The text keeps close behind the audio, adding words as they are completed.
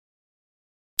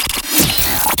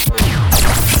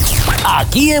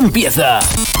Aquí empieza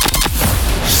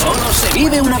Solo se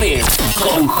vive una vez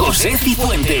con José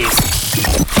Cifuentes.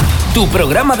 Tu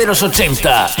programa de los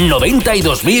 80, 90 y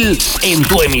 2000 en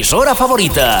tu emisora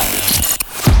favorita.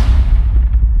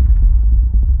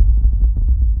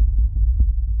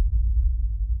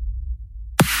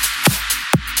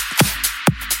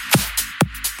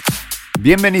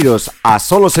 Bienvenidos a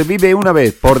Solo se vive una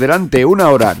vez, por delante una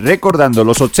hora recordando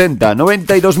los 80,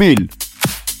 90 y 2000.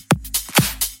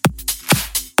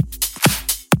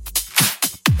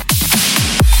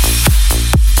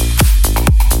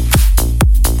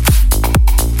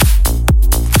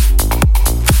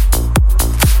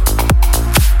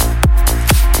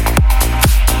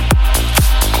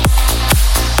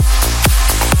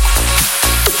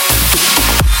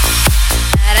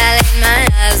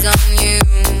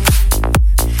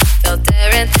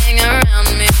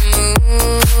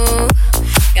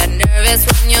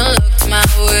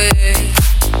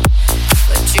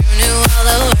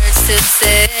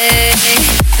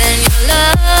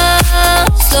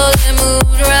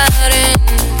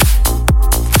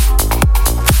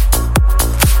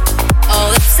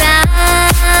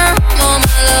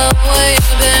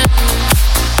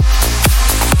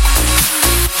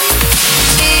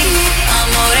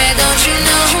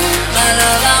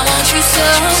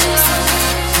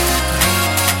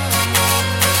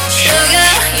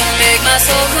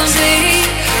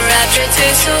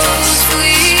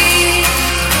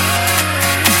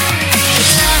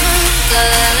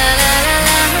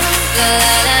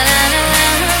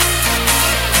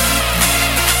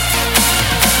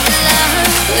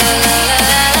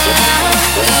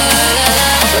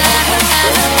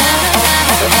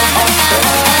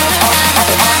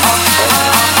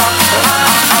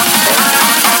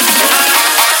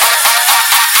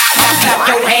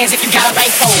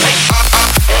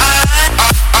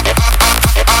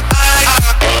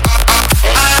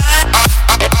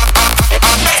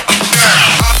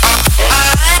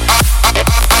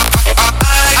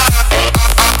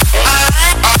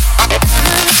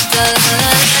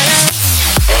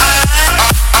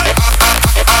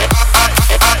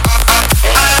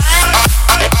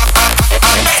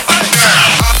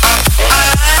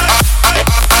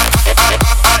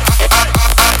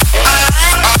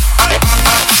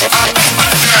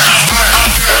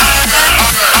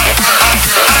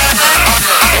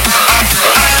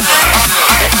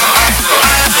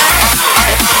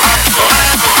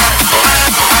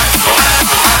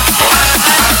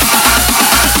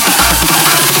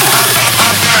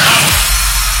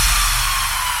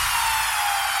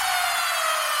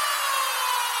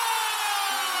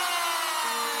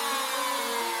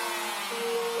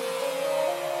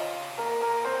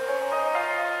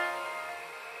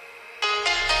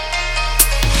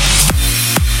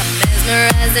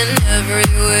 In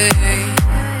every way,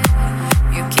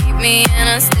 you keep me in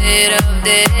a state of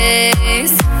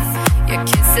daze. Your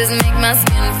kisses make my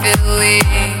skin feel weak.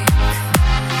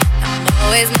 I'm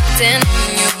always melting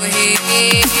in your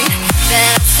heat.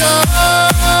 That soul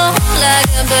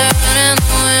like a bird in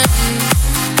the wind.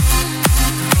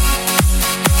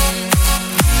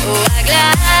 Oh, I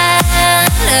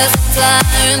glide as I fly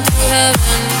into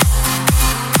heaven.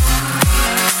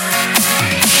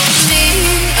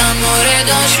 Amore,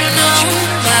 don't you know,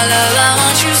 my love, I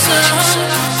want you so.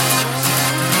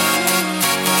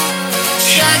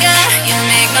 Sugar, you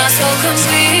make my soul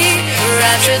complete. Your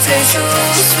rapture tastes so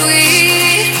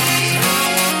sweet.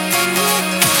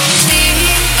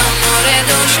 Amore,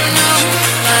 don't you know,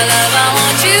 my love, I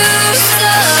want you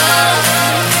so.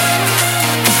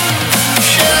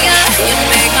 Sugar, you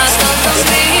make my soul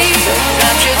complete.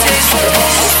 Rapture tastes so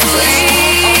sweet.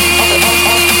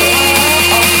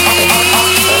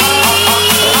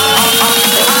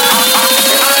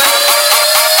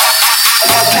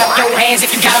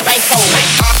 If you got a right for me.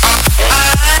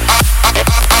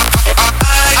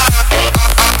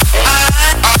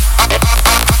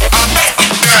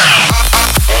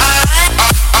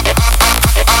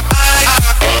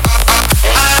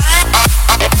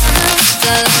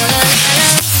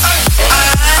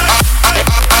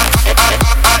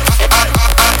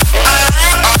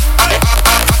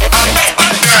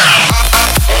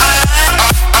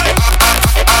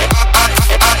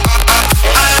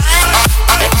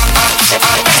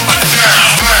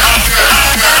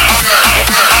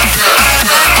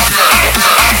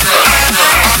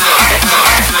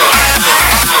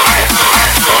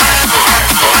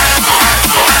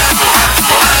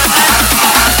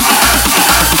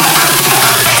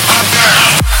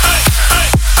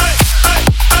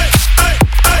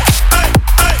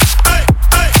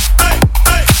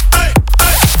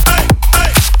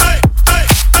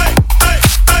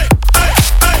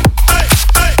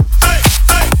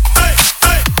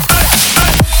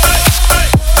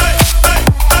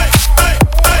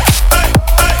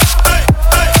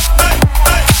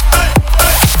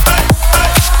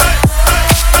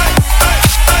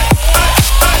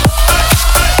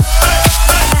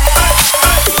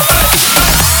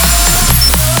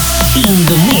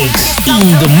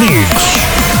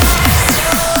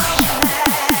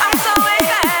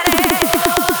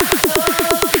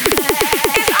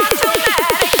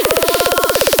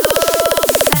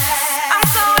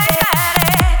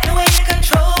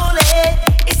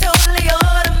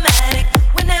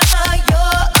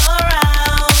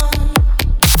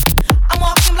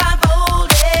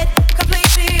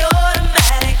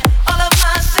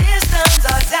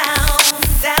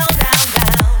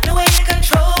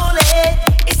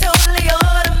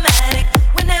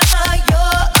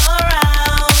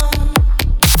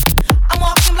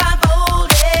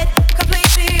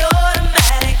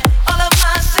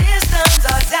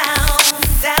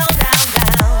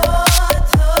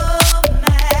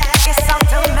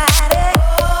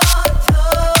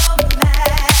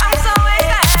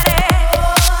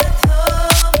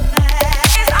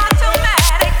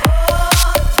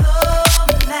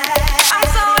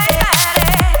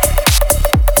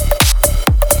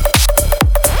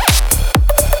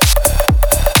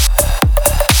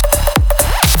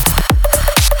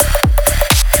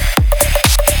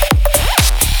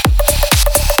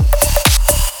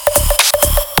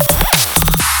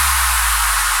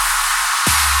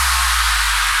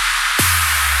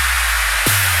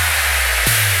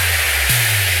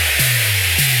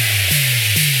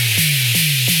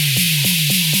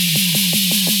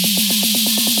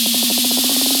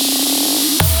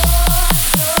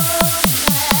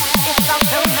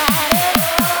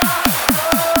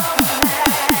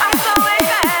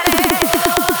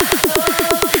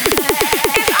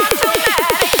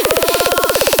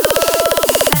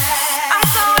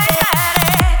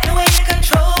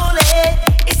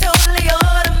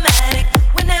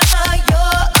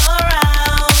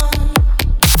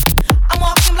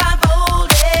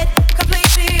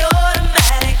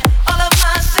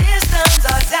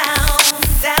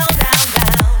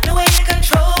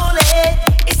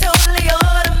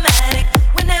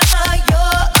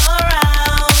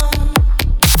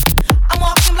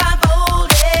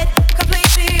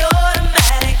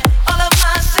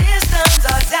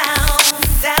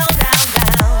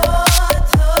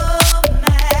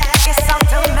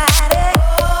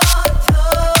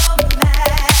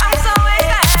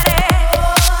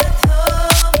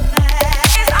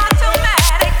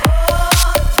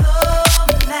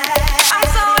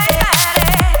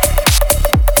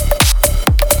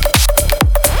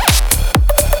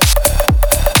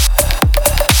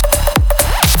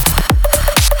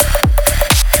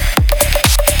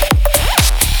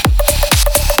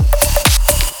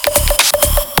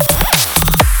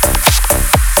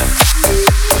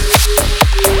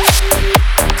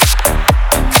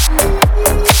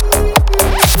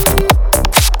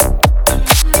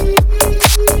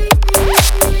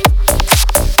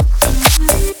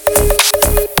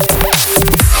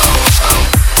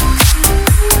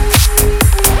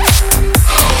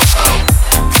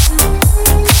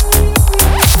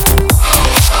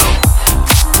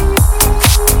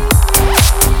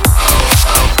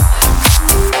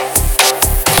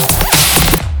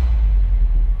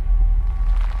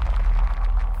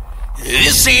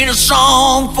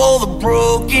 song for the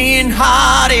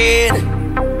broken-hearted.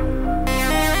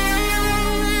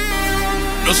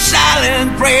 No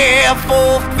silent prayer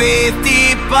for faith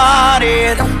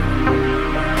departed.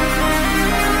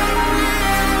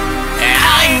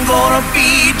 I ain't gonna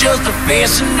be just a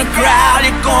face in the crowd.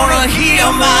 You're gonna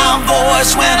hear my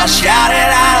voice when I shout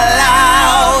it out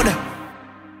loud.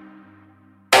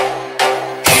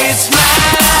 It's my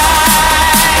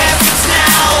life, it's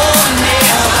now or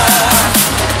never.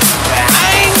 I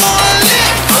ain't gonna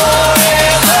live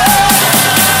forever.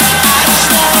 I just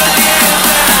wanna live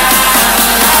my life.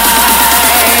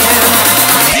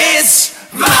 It's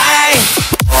my life.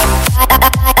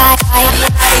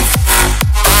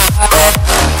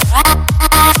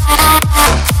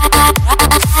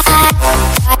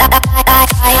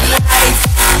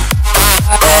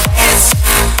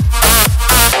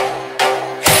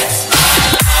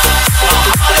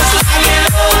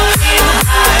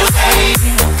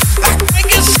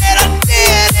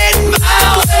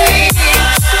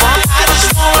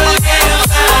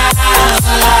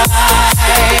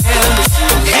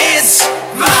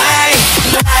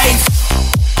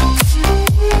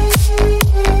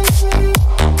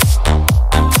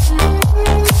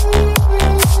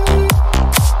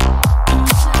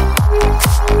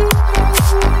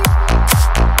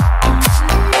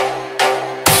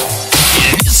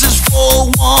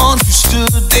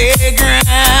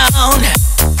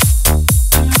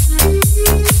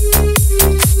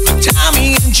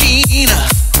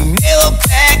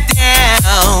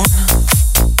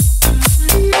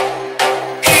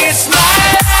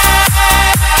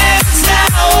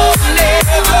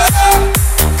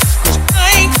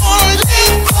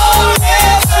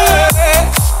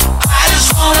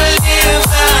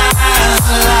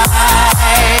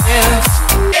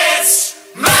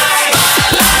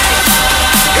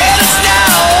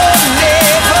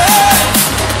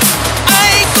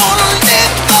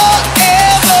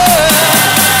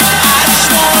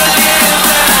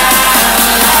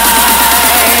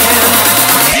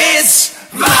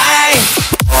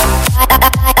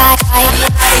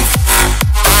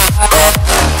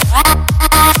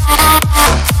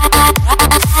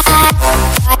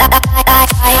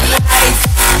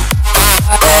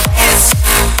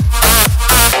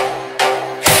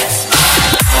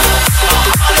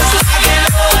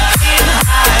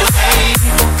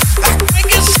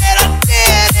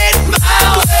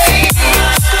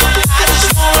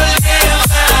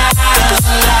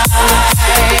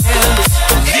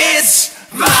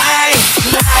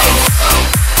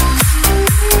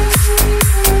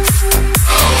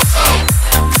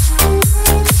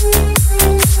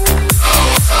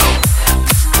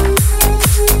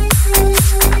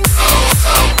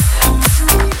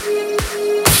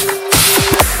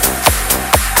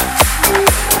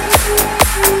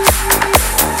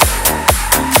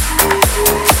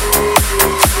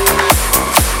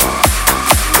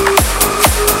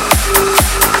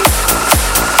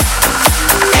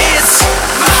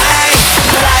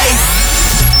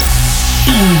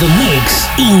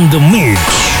 In the mix.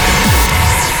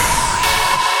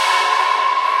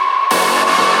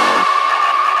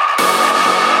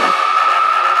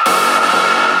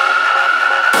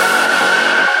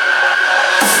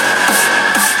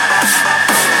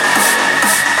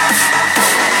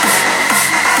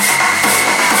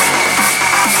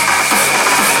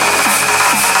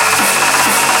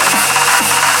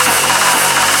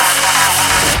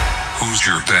 Who's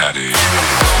your daddy?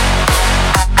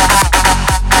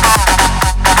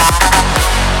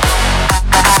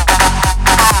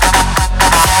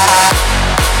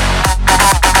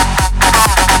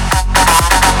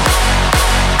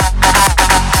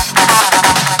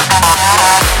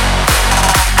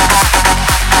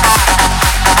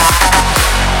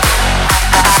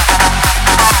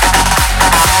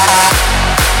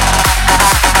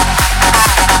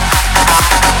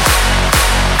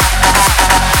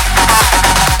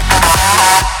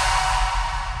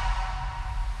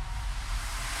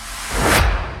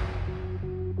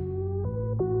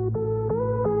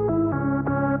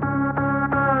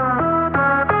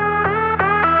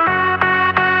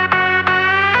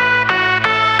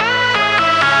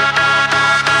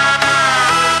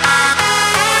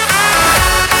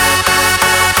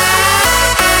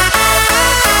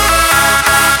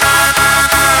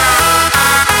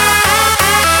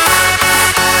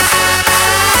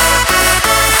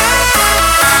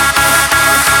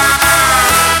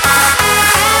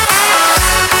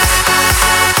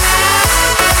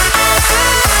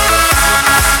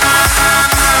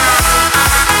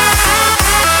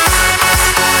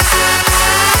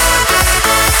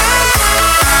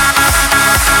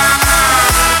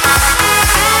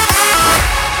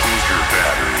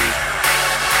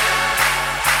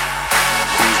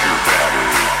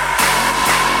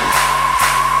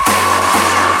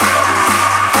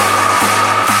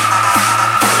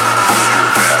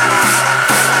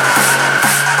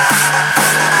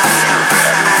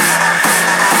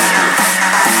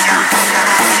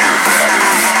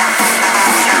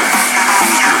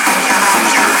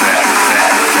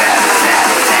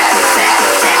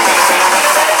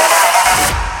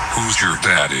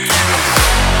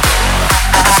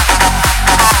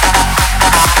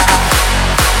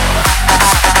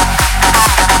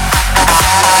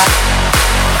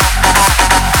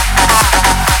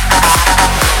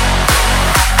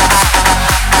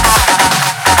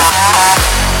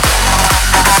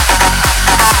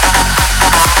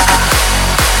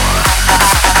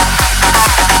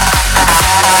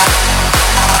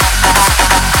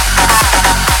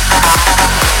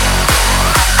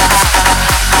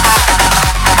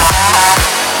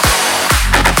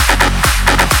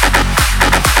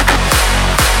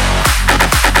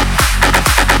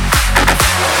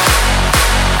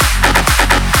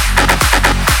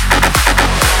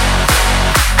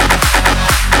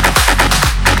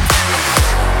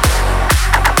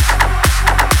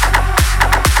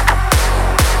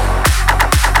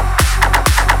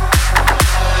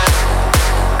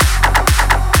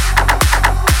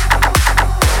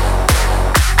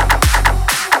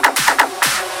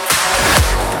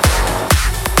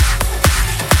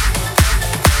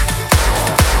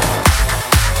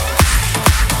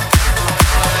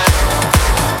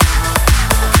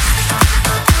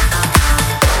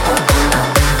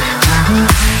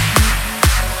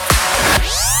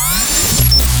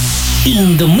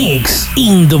 In the mix,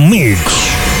 in the mix.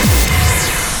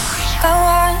 Go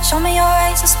on, show me your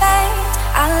ace of spades.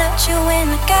 I'll let you in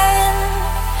again.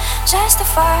 Just to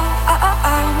fall,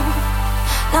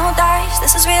 no dice,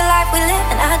 this is real life we live,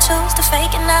 and I choose to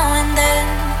fake it now and then.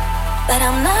 But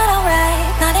I'm not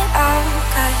alright, not at all,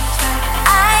 'cause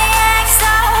I act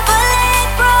so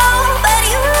bulletproof, but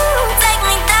you take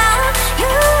me down,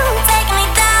 you take me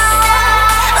down.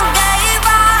 Gave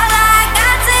all I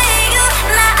got to you,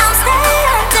 now I'm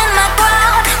stamped in my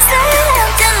ground,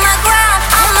 stamped in my ground.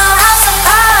 I'm a house of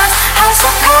cards, house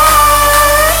of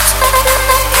cards.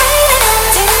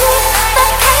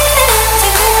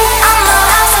 I'm a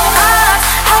house of cards,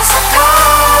 house of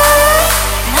cards.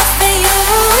 Not for you.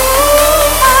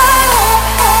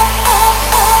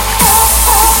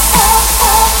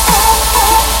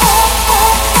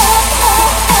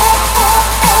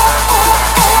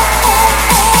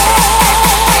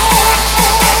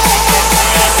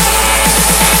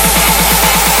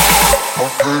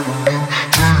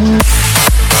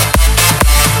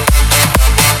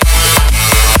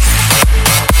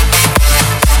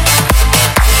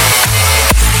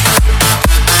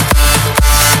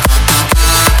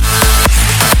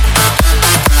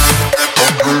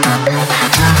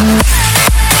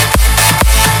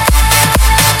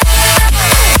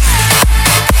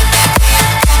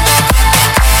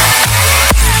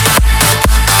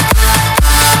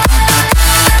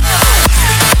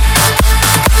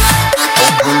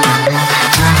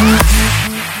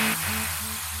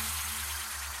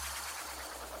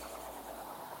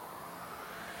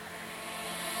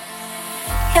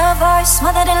 Your voice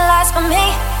smothered in lies for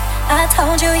me. I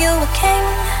told you you were king.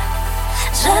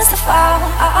 Just to fall,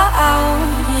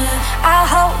 yeah. I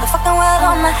hold the fucking world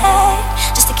on my head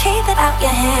just to keep it out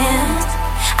your hands.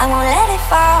 I won't let it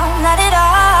fall, not at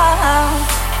all.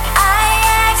 I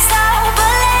act so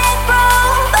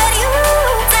bulletproof, but you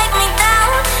take me down,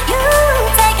 you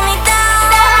take me down.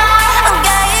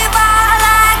 Gave all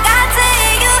I got to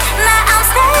you, now I'm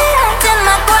stamped in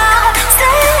my ground,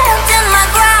 stamped in my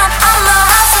ground. I'm a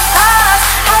house of cards,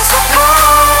 house of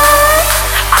cards.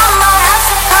 I'm a house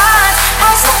of cards,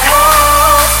 house of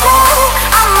cards.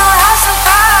 I'm a house of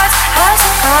cards, house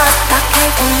of cards. Not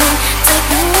taking me, take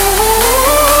me.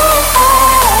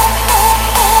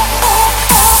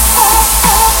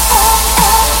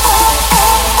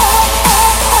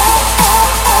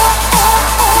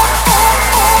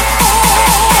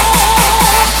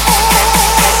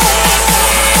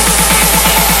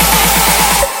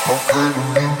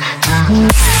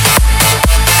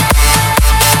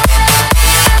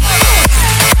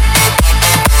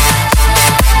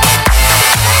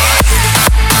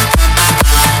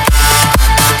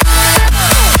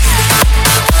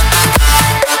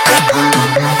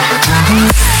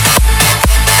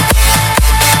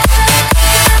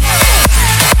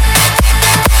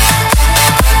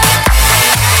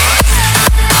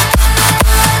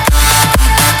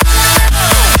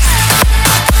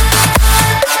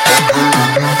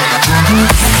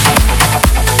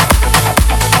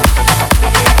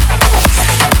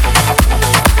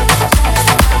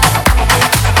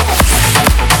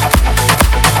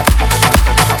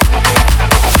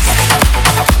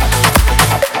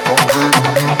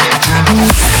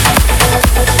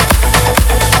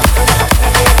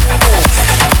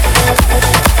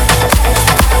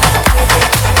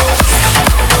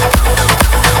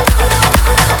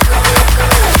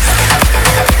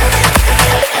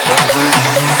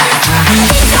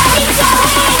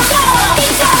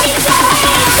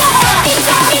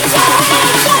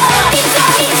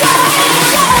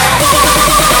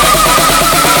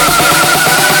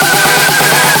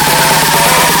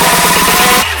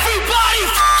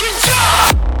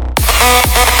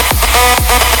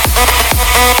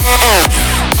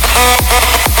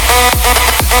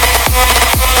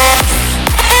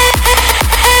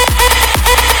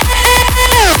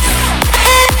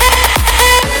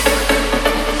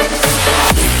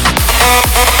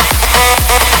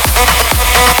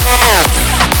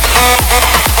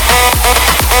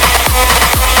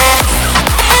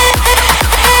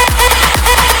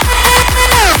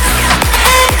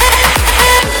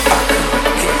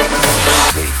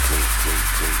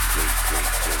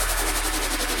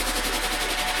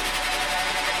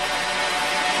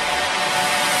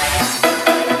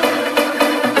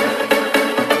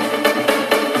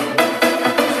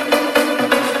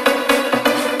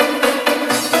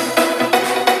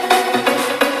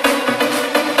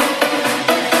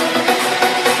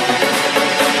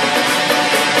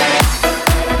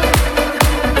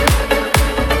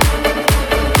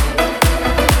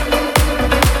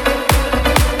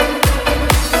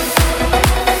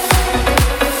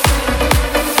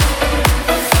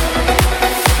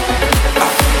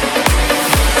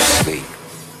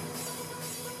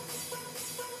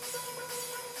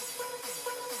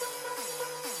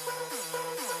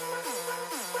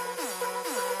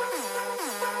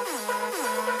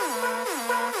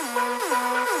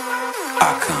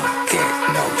 can't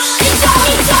get no sleep.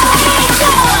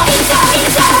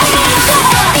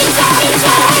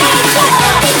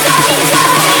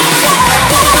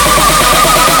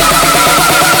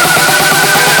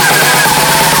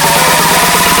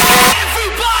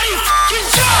 Everybody fucking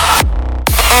jump!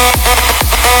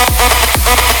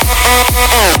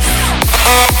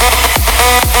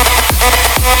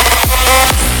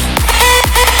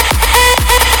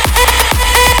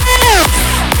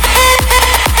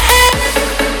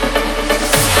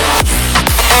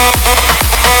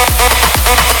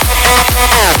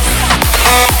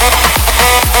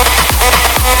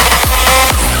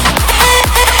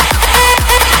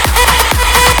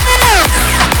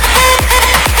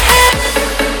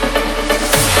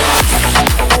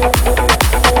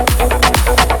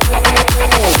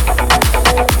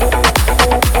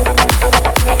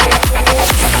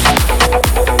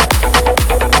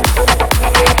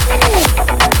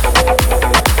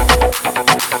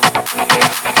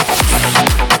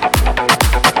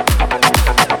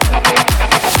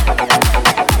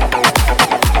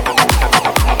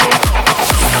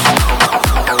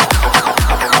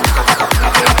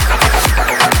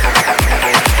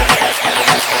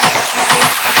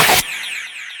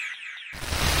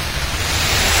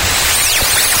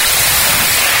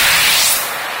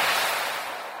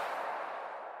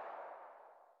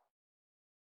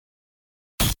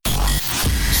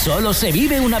 Solo se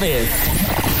vive una vez.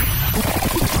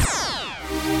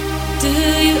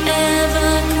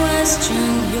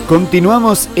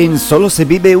 Continuamos en Solo se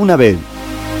vive una vez.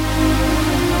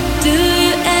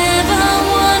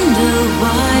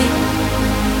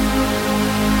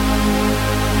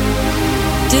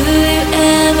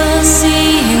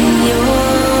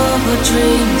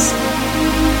 Dreams,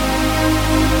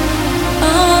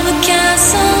 all the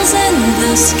castles in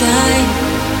the sky.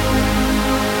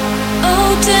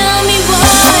 Oh, tell me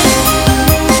why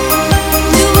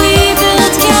do we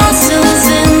build castles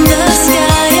in the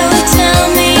sky?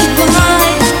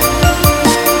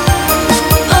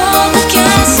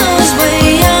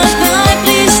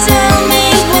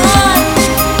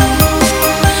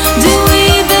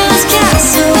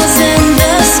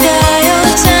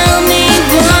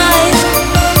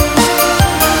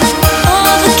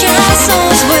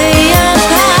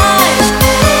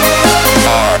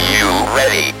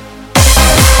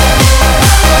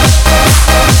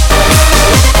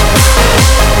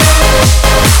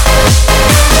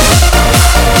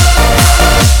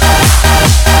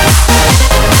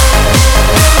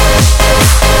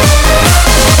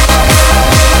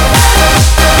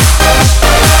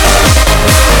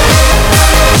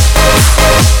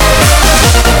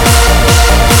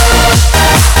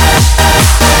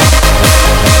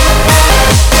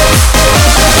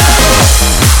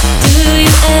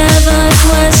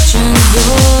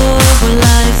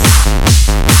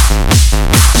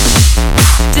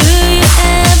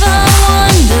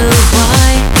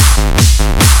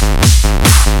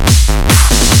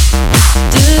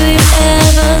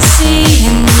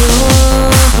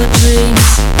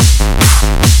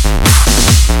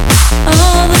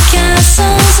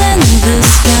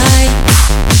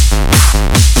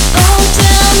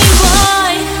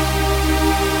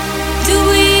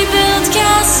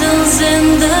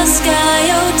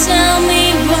 Oh, tell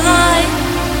me why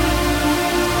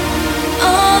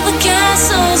all the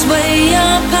castles way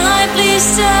up high.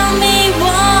 Please tell me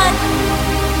why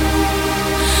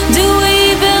do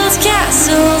we build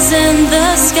castles in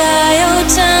the sky? Oh,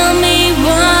 tell me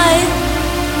why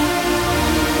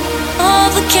all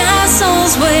the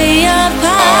castles way up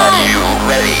high. Are you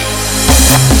ready?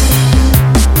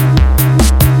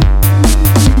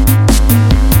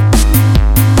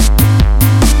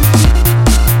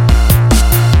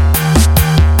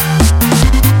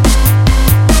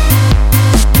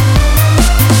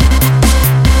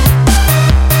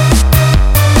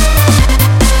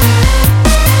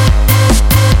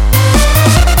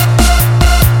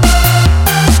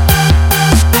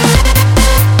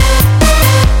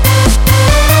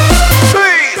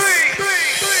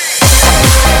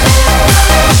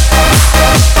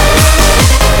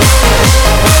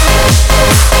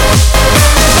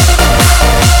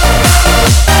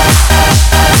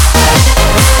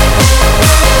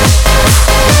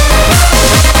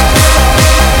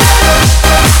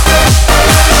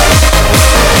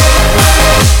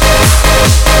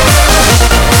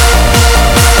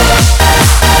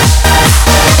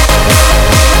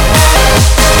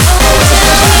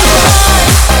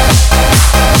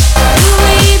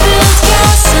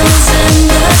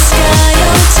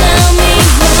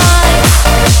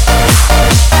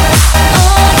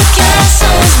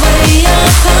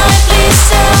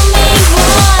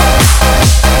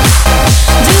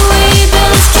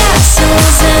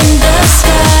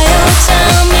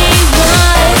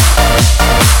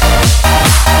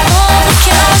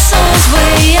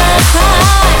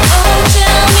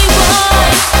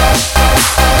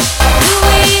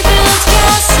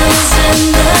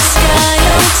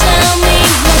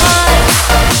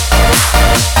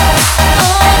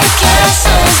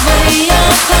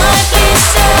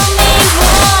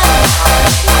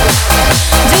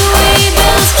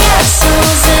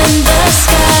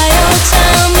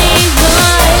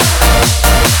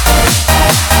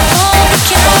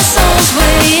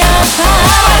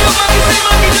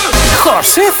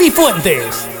 José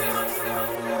Cifuentes.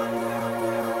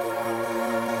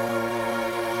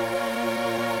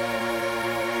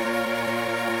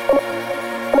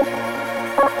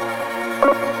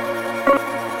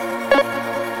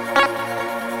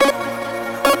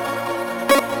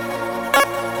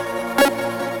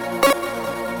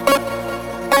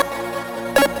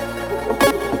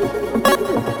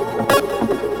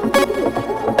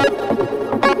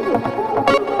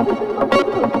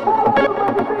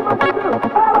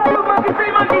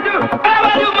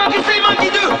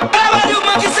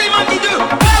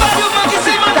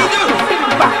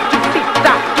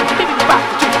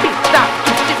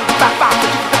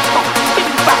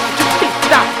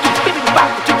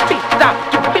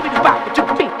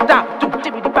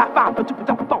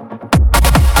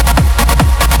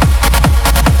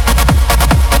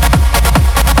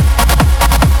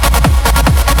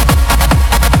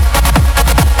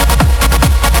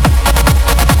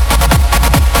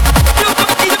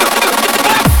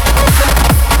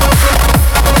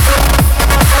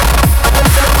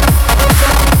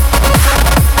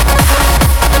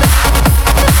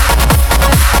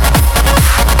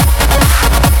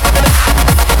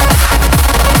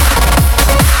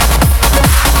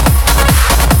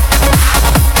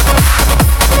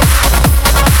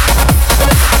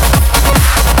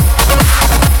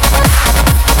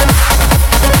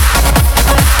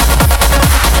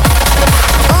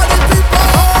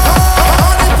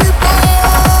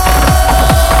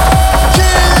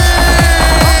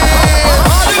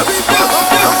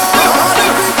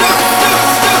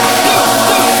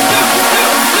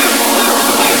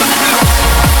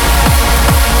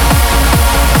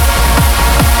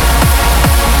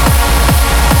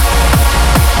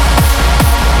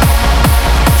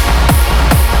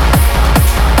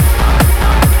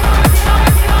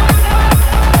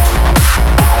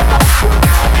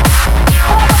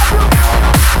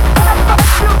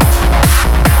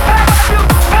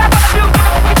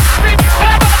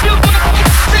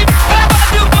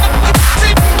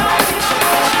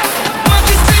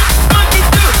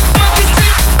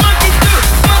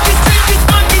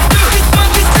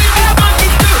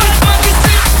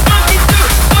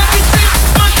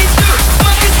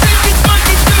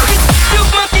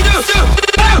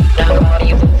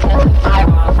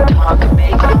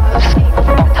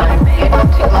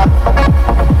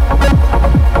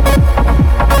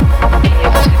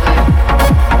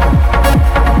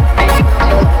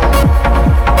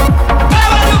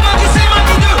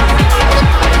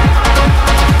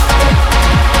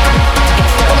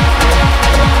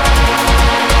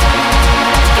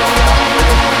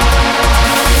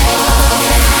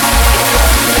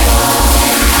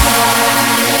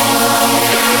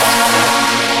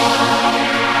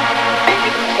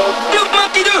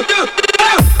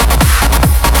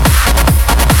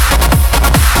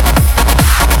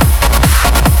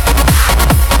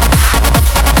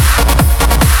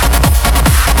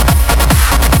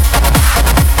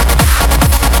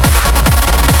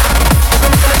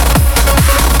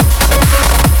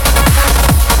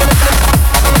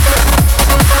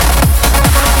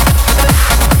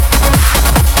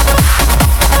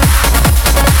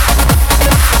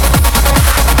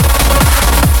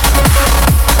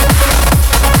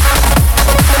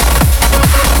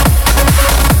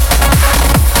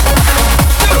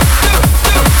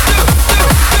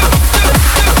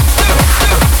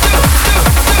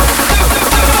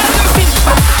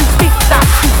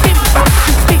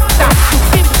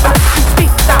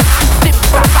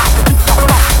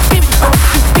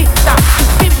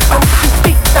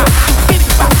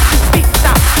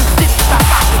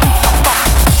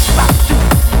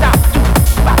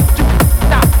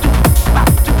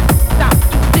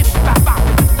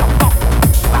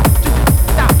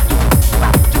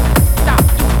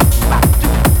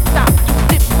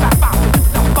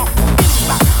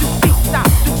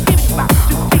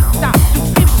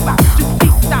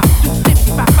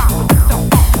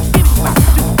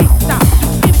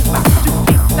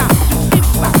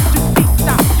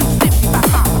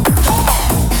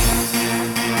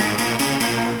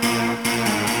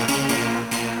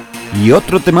 Y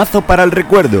otro temazo para el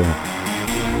recuerdo. No,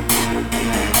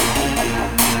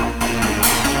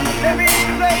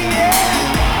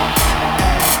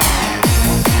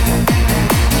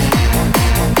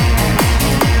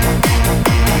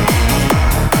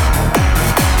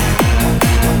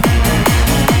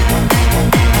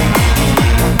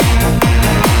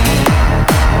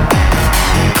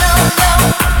 no,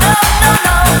 no,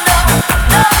 no, no.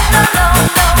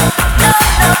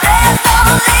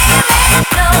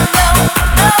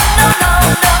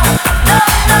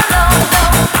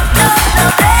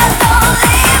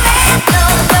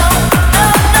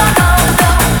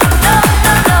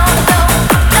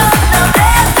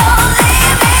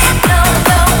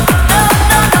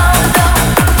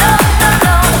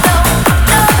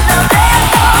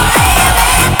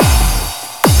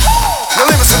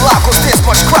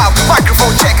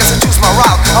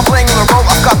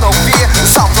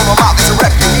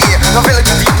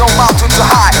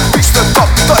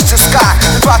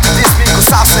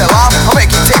 cause I'll sell out. I'll make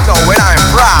it techno when I'm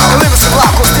proud. The lyrics are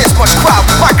loud cause there's much crowd.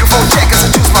 Microphone check as I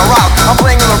choose my route. I'm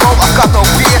playing on the road, I've got no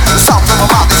fear. The sound from my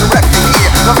mouth is a rap you hear.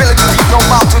 No village too deep, no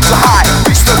mountain too high.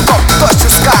 Reach the top, touch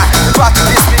the sky. You try to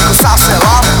diss me cause I'll sell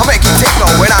out. I'll make it techno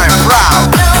when I'm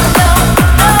proud.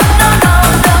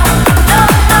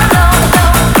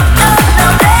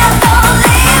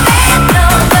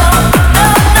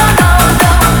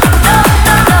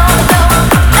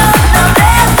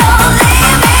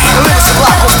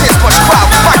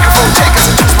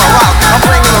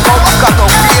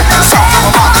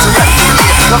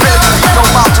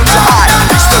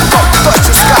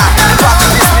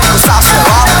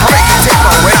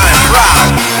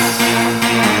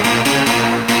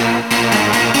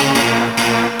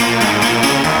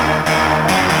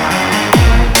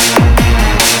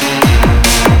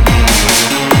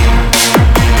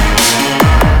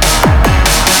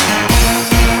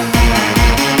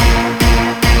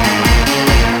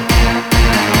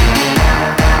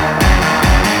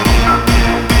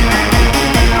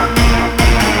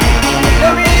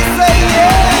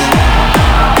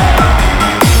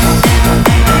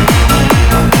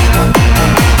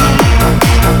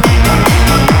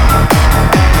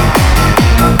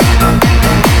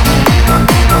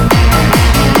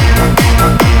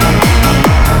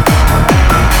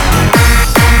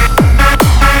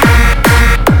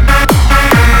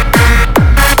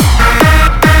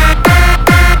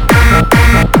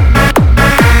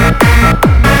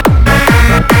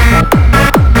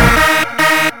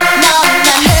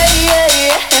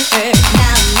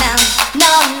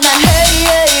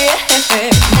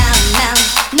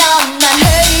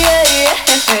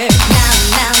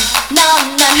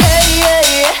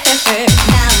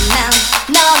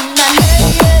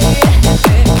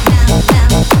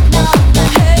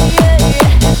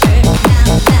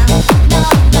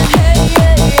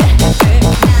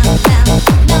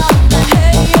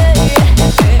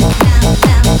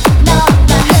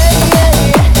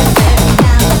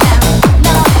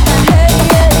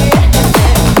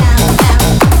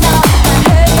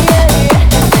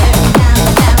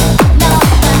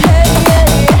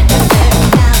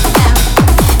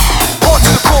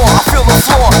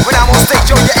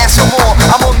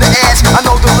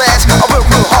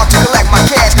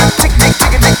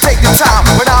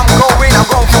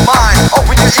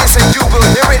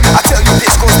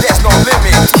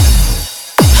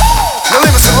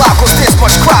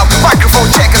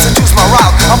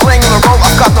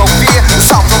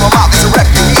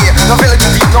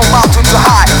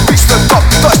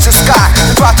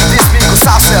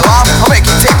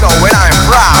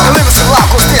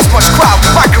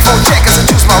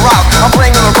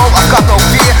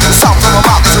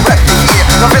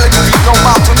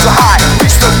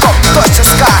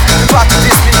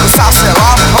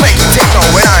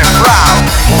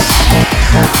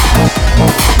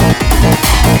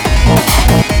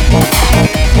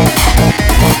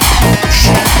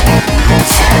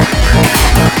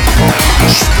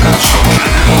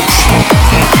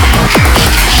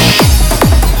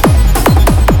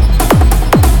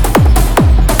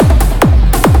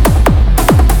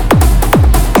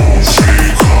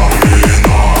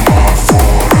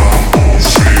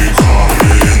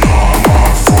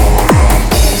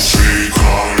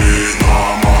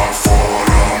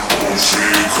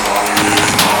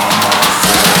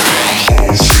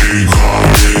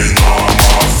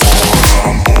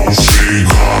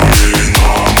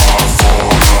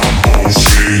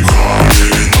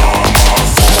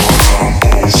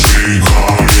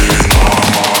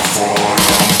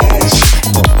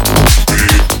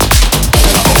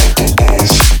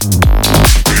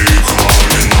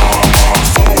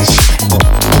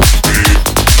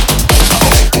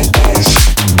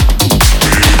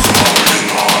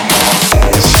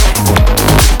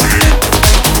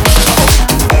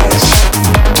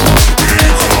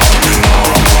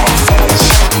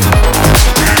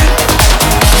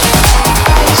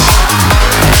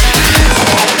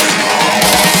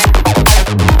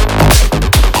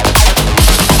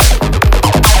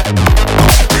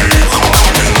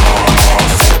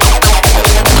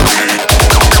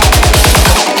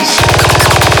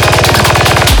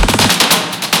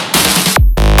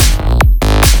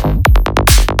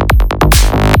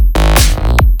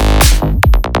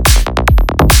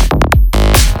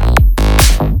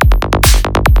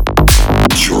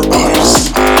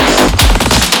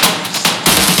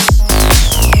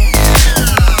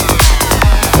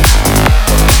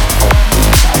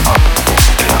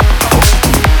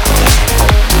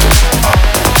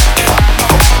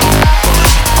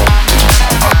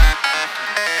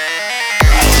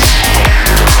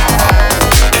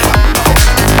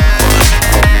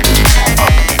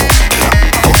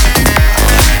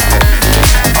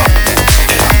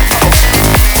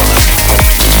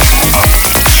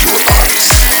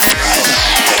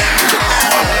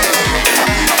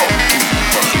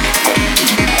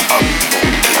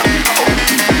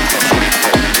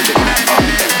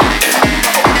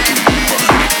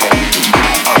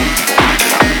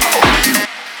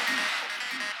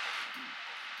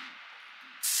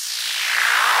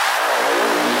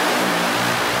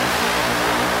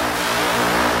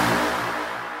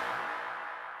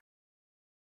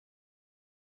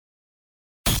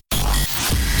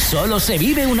 Solo se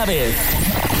vive una vez.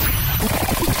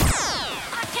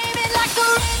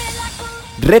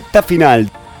 Recta final.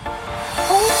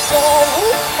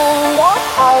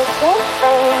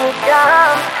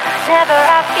 Never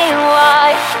asking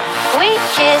why we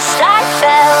kissed, I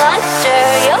fell under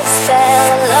your spell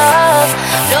of love.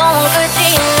 No one could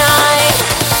deny.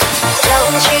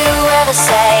 Don't you ever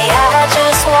say I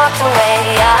just walked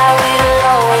away. I will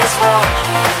always want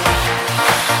you.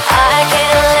 I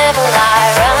can't live a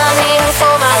lie, running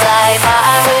for my life. I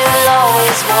will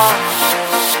always want you.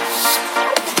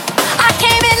 I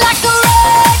came in like a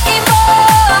wrecking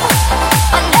ball.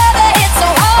 I never hit so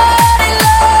hard in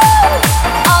love.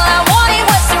 All I wanted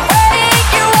was to break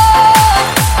you off.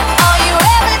 All you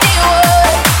ever did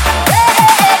was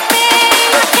break me.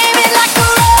 I came in like a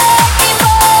wrecking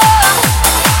ball.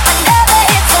 I never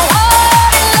hit so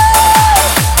hard in love.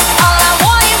 All I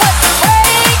wanted was to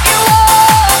break you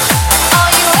off. All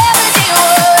you ever did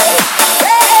was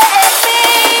break me.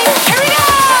 Here we go.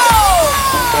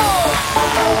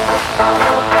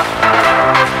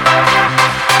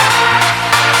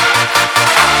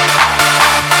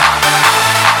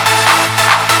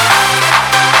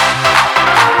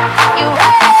 You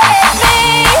hurt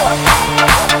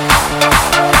me.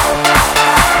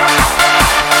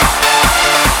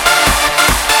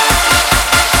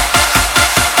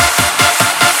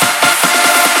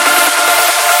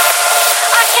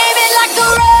 I came in like a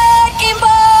wrecking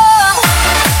ball.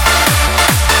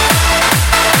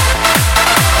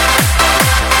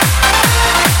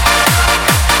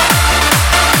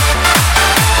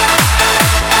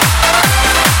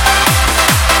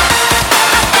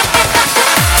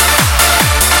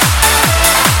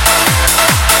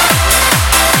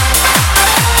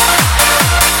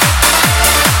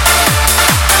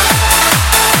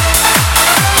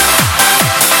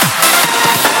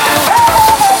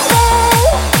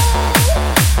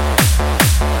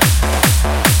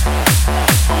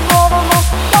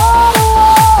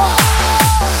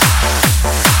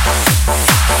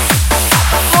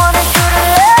 Wanted you to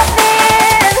let me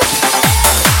in,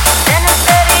 then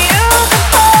instead of you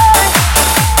confirmed.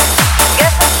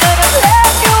 Guess I should have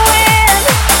let you in.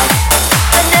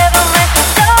 I never meant to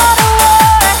start a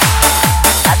war.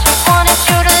 I just wanted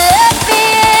you to let me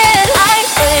in. I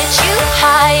put you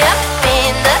high up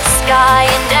in the sky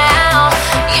and down.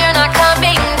 You're not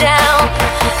coming down.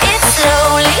 It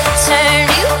slowly turned.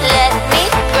 You let me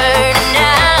burn, and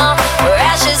now we're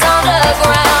ashes on the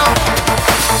ground.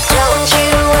 Don't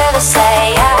you ever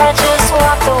say I just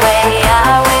walked away.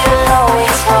 I will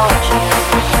always want you.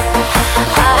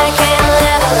 I can't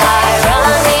live a lie,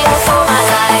 running for my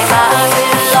life. I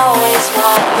will always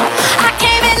want you. I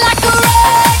came in like a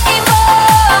wrecking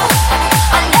ball.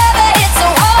 I never hit so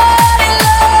hard in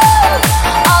love.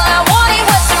 All I wanted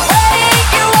was to break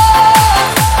you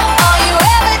off. All you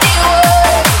ever did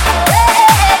was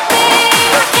break me.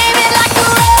 I came in like a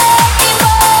wrecking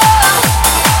ball.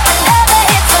 I never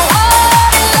hit so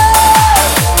hard in love.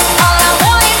 All I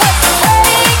wanted was to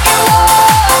break you off.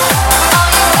 All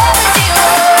you ever did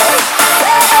was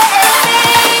break me.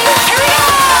 Here we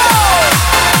go.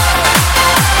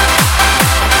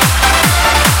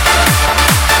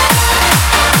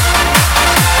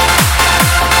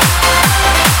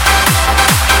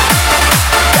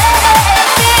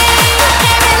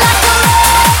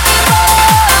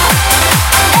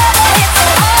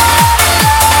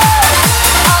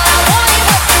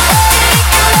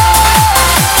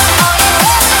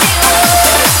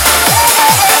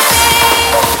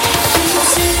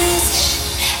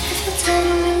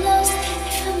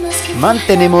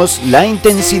 Mantenemos la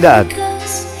intensidad.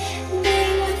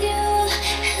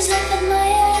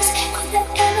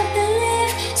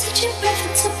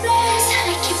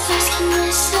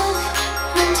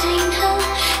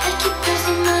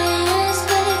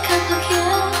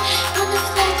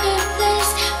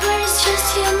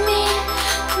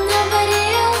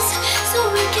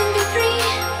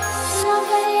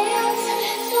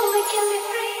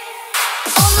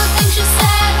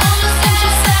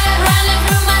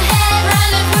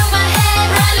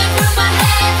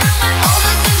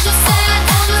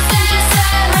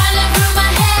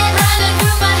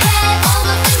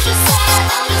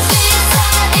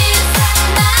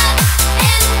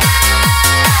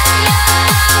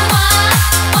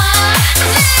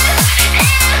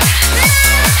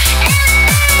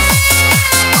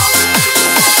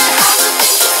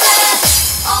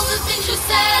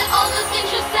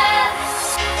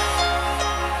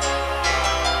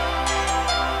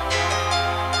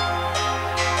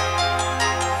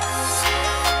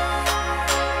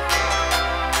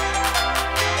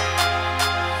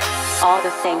 all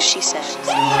the things she says.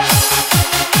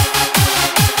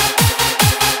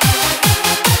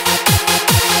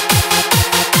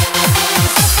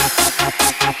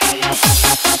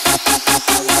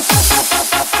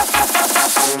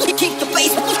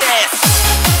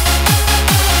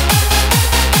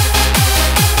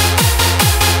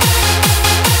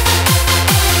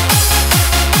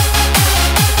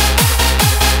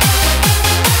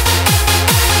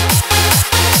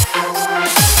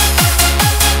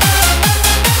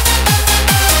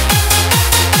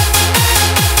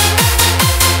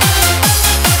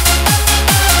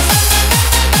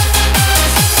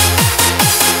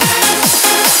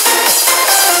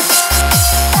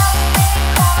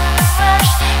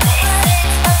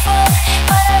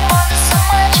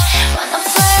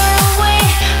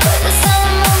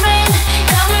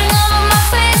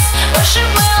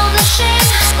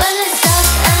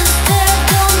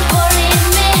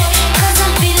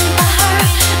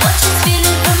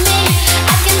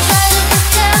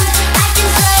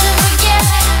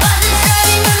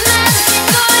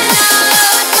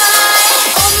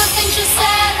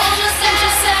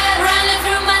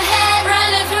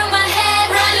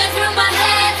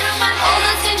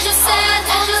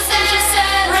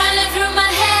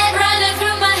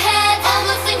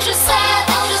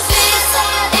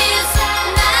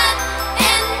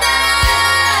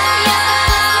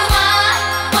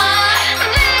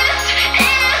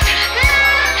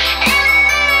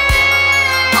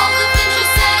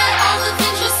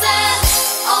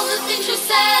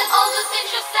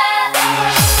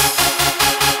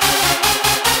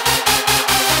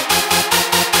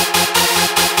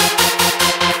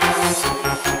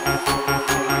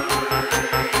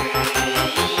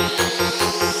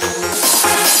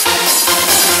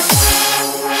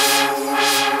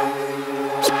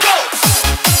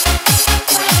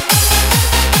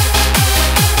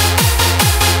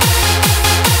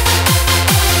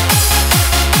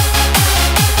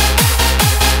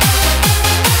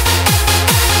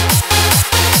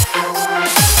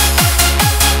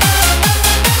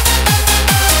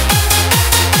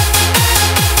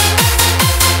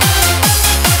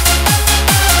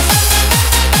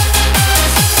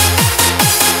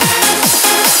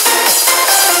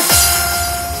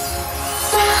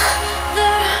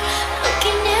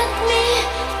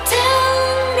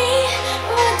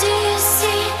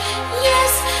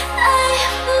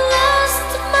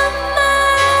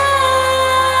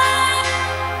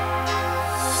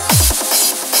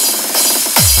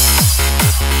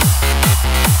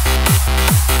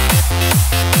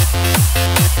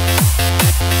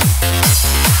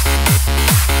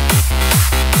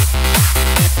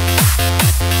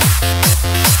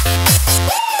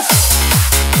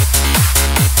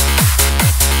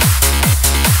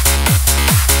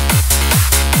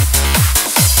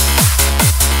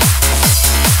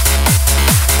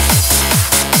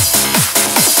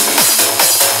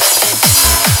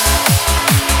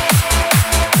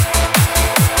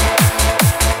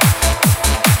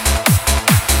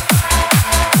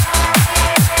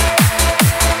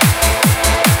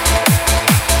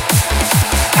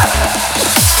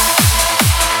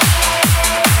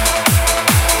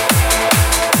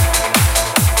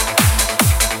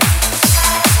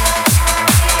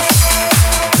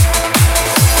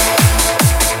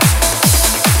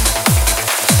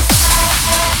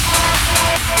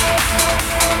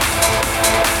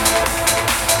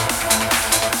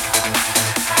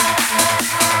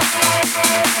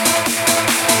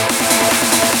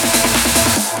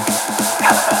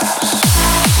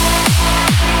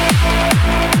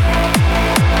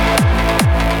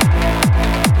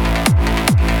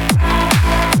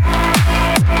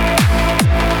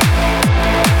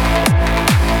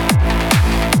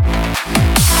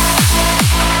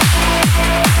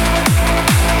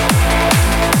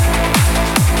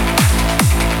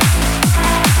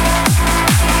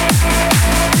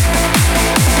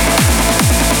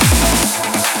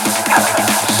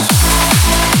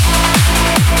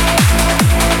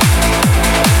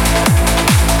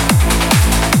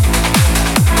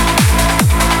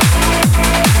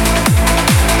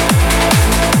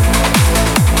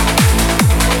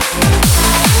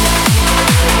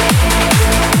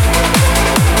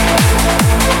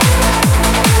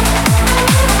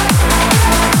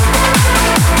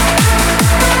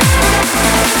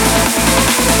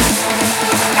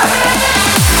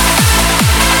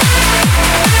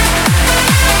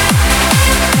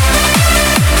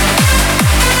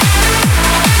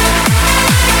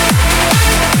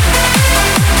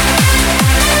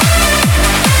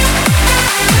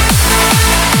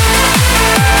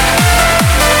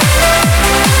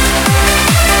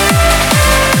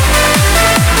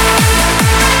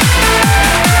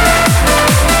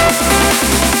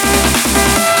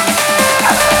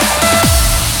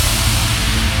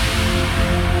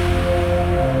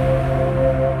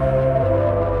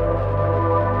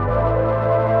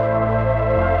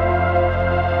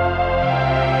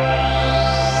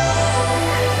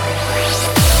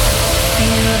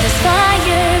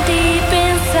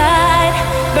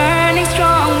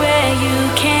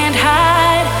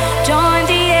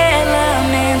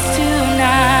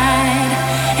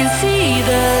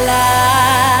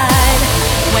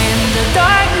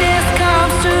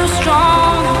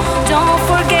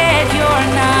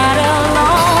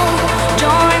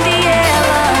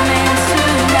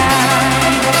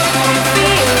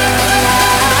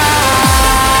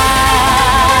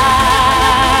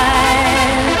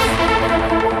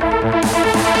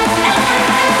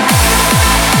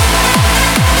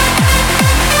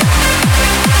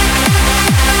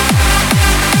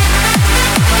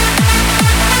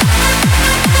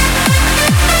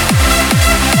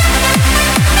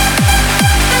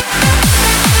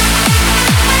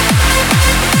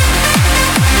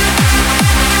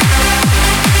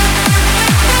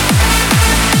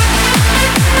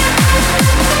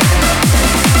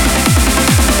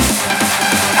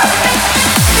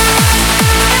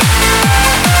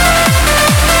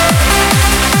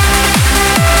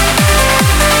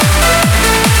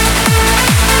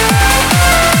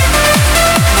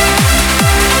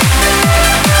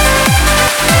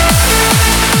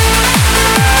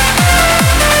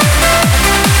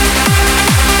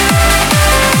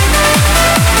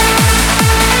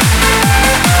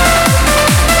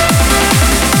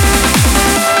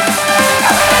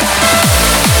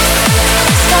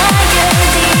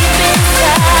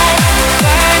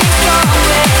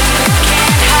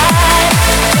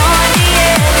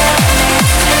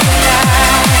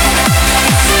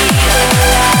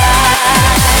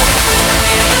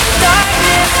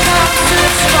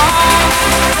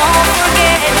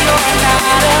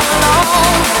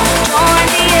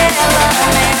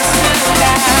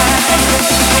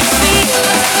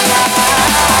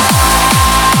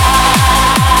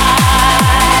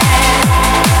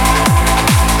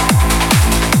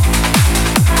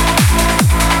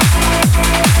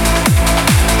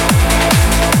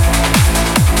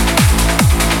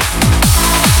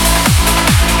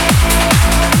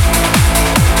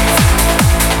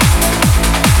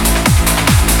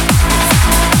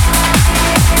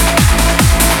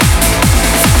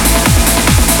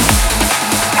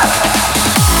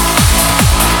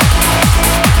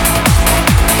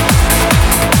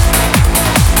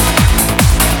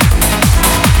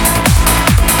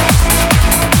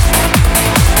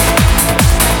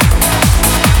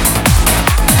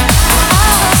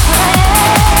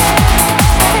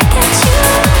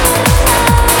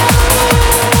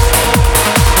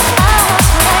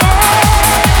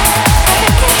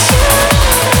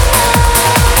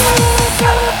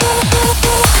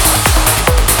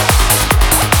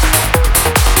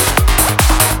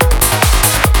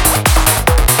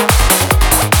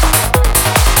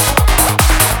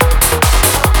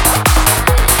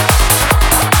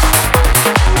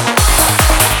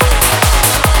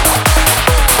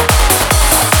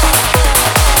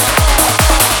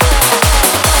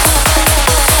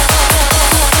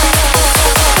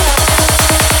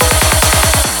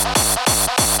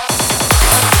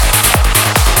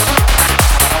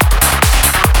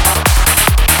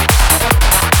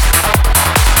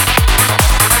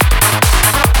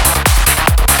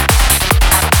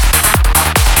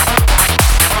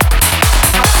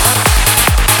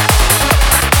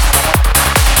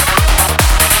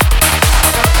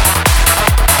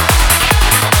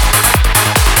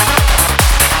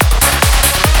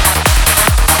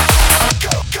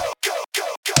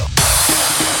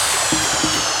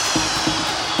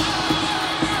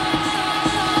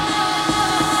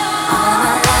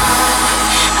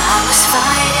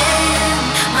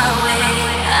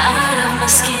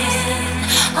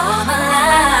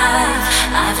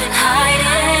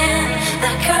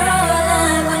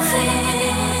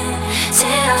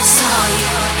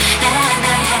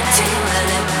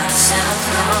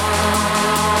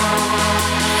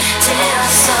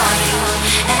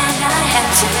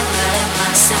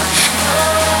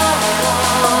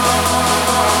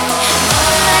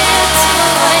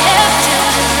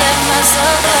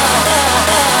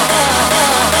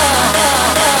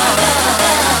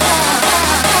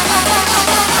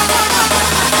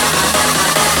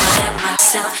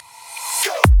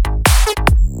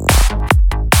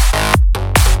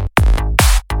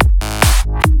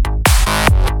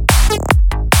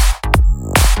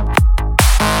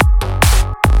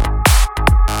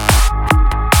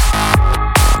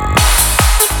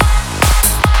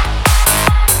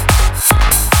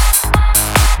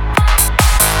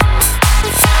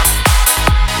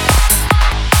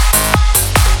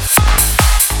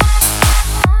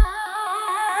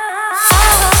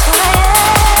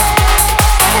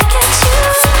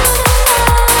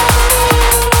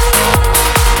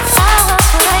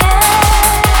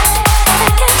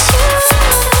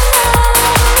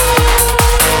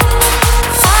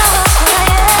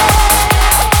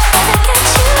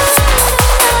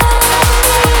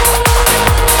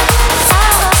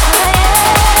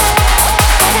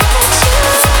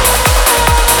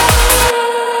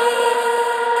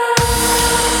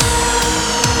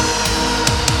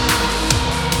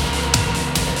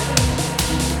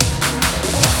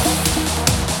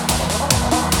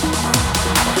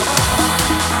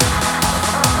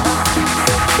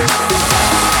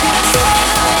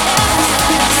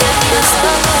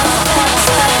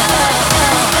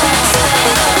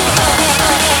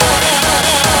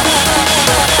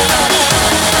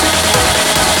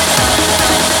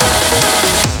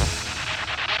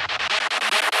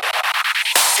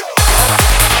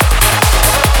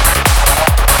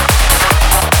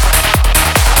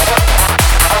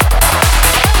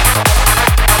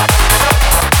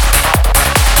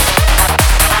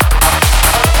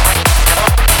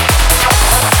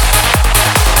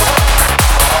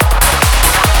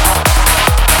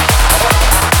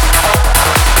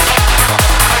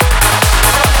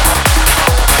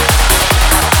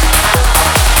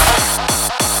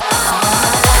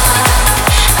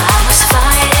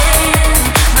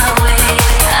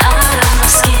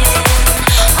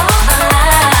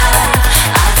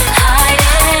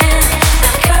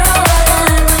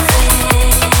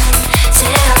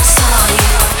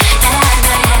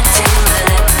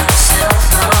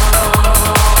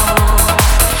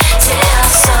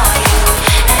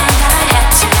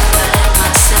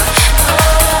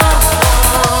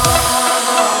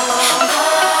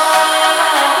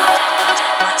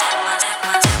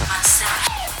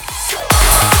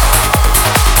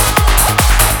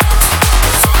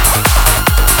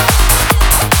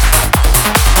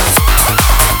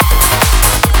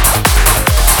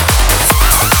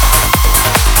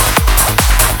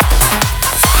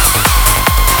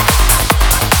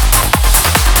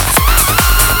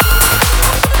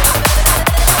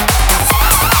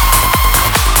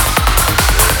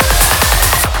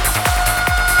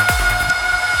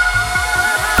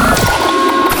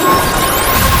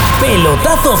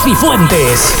 Pelotazo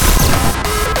Cifuentes.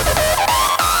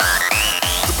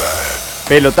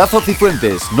 Pelotazo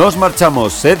Cifuentes, nos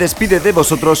marchamos. Se despide de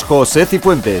vosotros José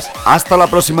Cifuentes. Hasta la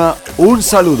próxima, un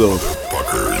saludo.